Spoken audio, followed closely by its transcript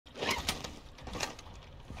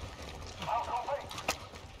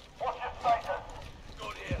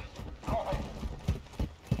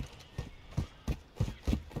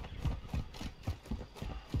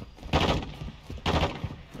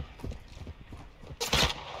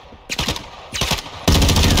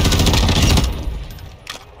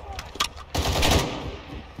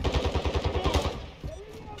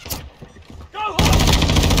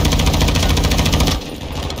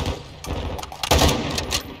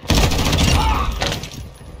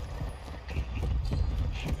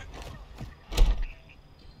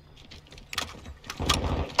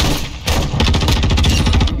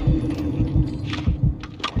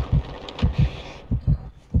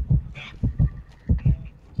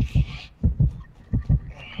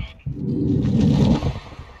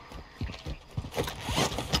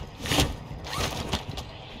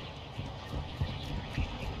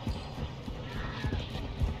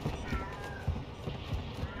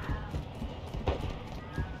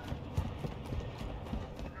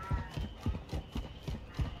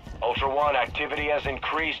Ultra One, activity has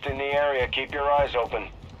increased in the area. Keep your eyes open.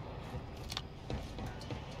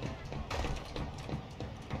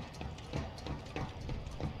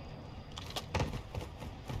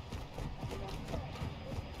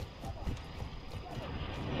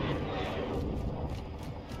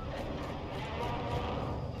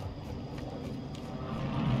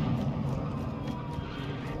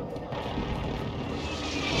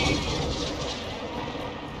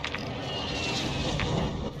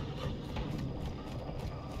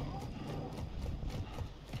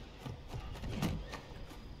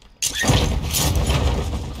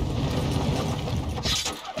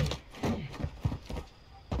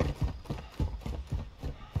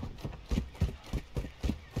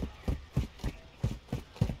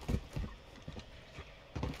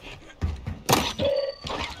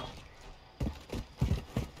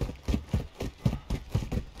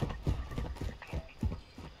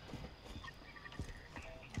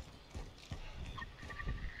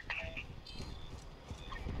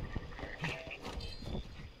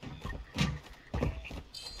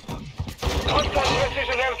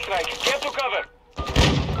 Precision airstrike. Get to cover.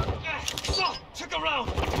 Check around.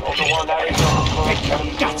 Ultra One, that is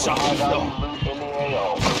loot in the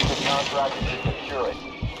AO. Use the contract to secure it.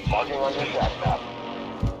 Marking on your track map.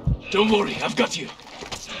 Don't worry, I've got you.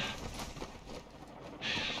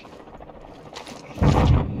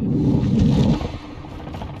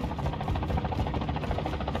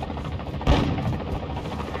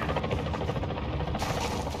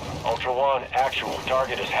 Ultra One, actual.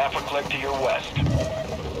 Target is half a click to your west.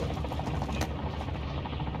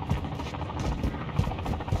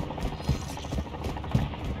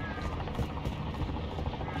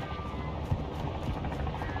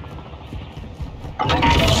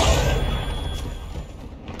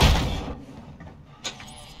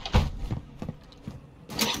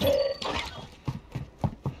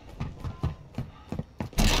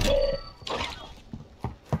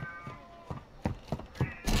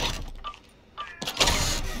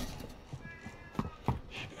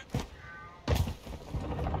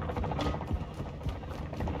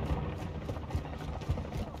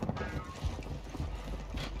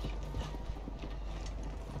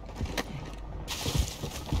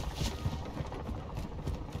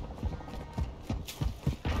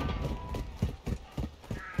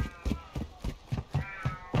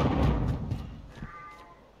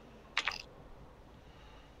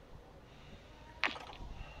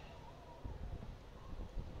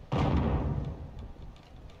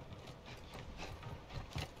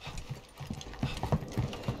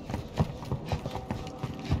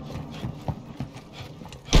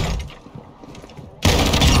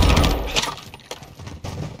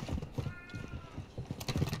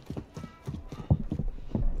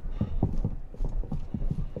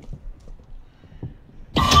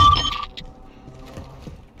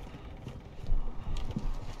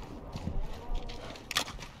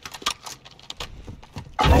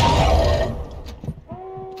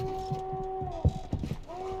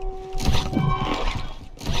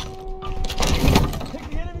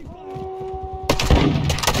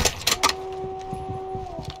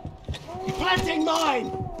 Planting mine!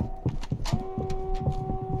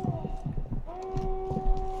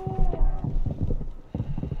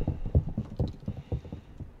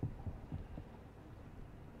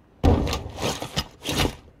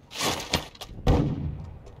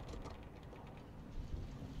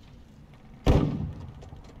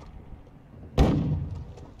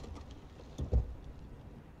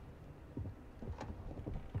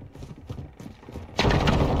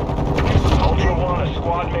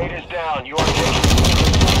 Squad mate is down. You are taking...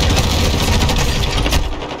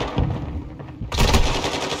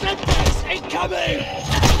 Semtex incoming!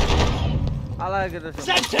 I like it.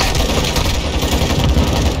 Semtex!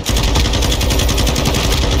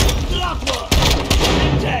 Blockwork!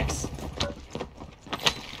 Semtex!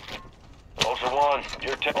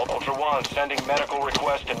 Ultra One, sending medical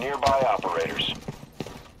request to nearby operators.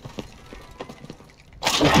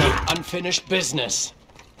 Unfinished business.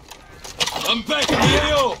 I'm back in the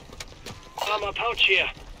AO! I'm a pouch here.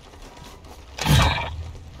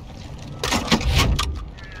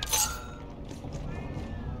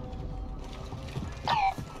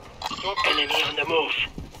 Enemy on the move.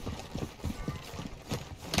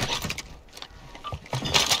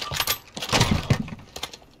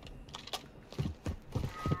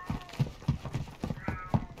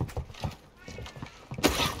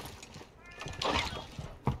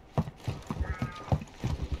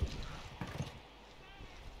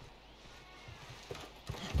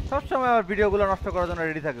 সব সময় আমার ভিডিওগুলো নষ্ট করার জন্য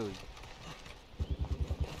ready থাকে ওই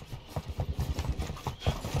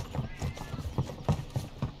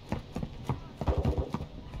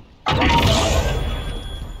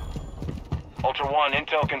One,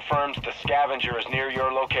 intel confirms the scavenger is near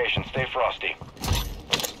your location. Stay frosty.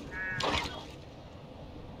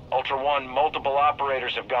 Ultra One, multiple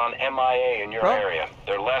operators have gone MIA in your area.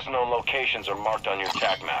 Their last known locations are marked on your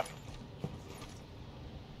TAC map.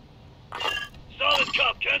 Solid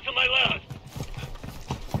cop, cancel my last.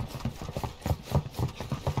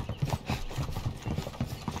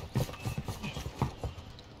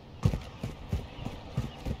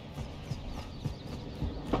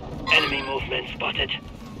 Enemy movement spotted.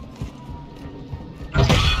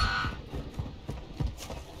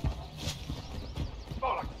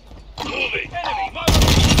 Moving! Enemy!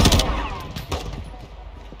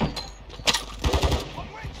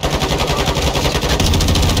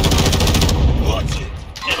 What's it?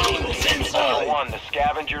 Enemy moves inside! One, the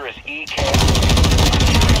scavenger is EK.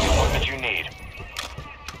 What you need.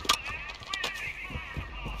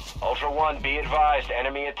 Ultra One, be advised,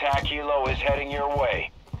 enemy attack helo is heading your way.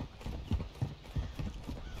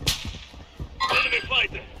 Enemy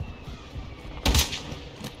fighter!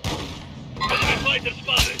 Enemy fighter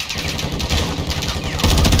spotted!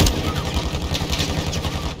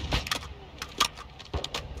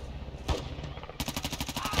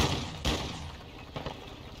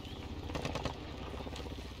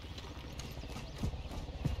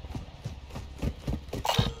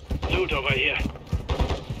 Loot over here.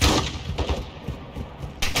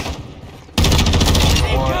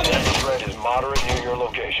 One, enemy threat is moderate near your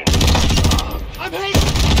location. I'm hit!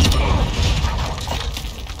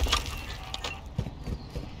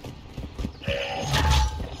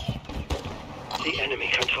 The enemy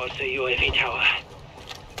controls the UAV tower.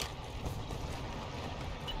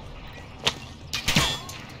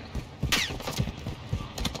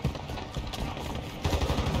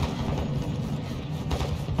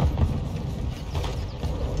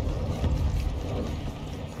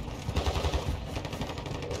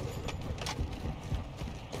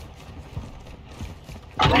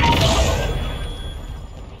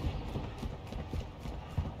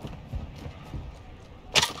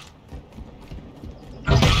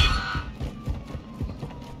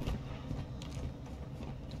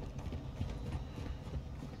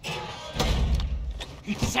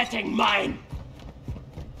 It's setting mine!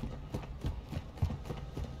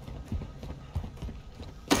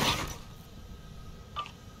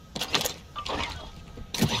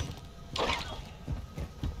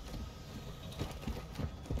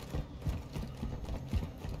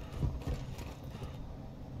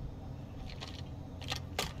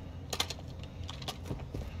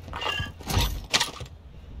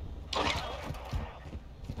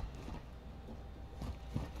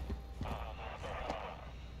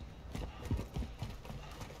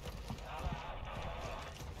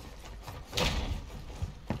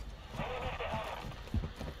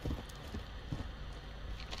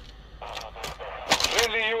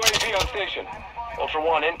 UAV on station. Ultra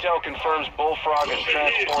One, intel confirms Bullfrog is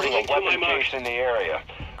transporting a weapon case in the area.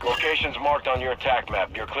 Locations marked on your attack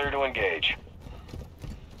map. You're clear to engage.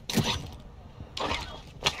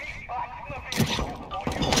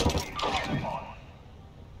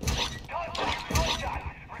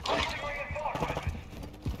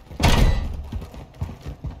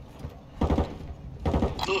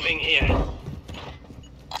 Moving here.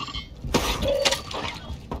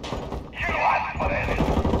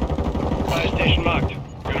 Fire station marked.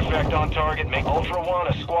 Good effect on target. Make Ultra One,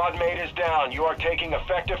 a squad mate is down. You are taking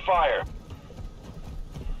effective fire.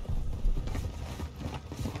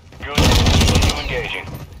 Good. Continue engaging.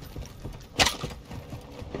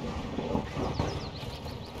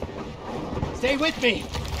 Stay with me!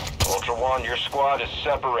 Ultra One, your squad is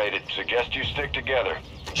separated. Suggest you stick together.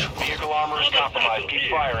 Vehicle armor is compromised. Keep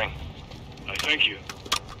firing. I thank you.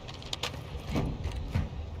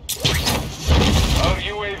 Our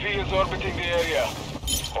UAV is orbiting the area.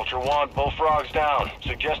 Ultra One, Bullfrog's down.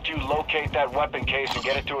 Suggest you locate that weapon case and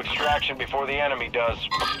get it to extraction before the enemy does.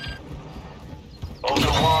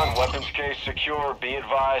 Ultra One, weapons case secure. Be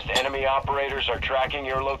advised, enemy operators are tracking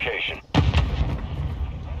your location.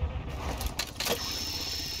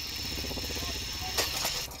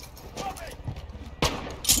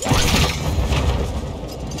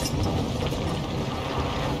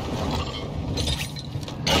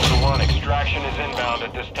 Ultra One, extraction is inbound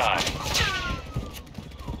at this time.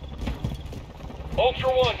 Ultra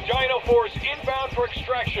One, Dino Force inbound for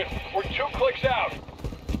extraction. We're 2 clicks out.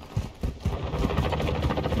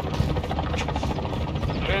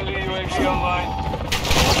 Friendly UAV online.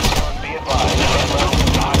 Ultra One, be advised.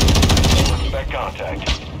 Expect contact.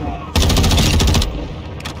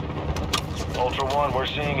 Ultra One, we're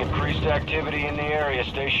seeing increased activity in the area.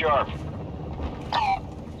 Stay sharp.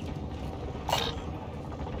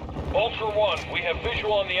 Ultra One, we have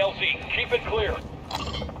visual on the LZ. Keep it clear.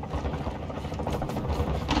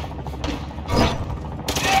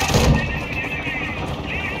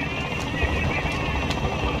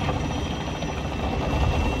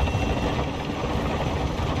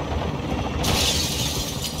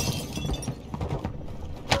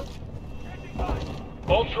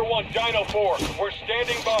 Ultra One, Dino 4, we're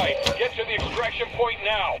standing by. Get to the extraction point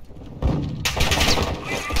now.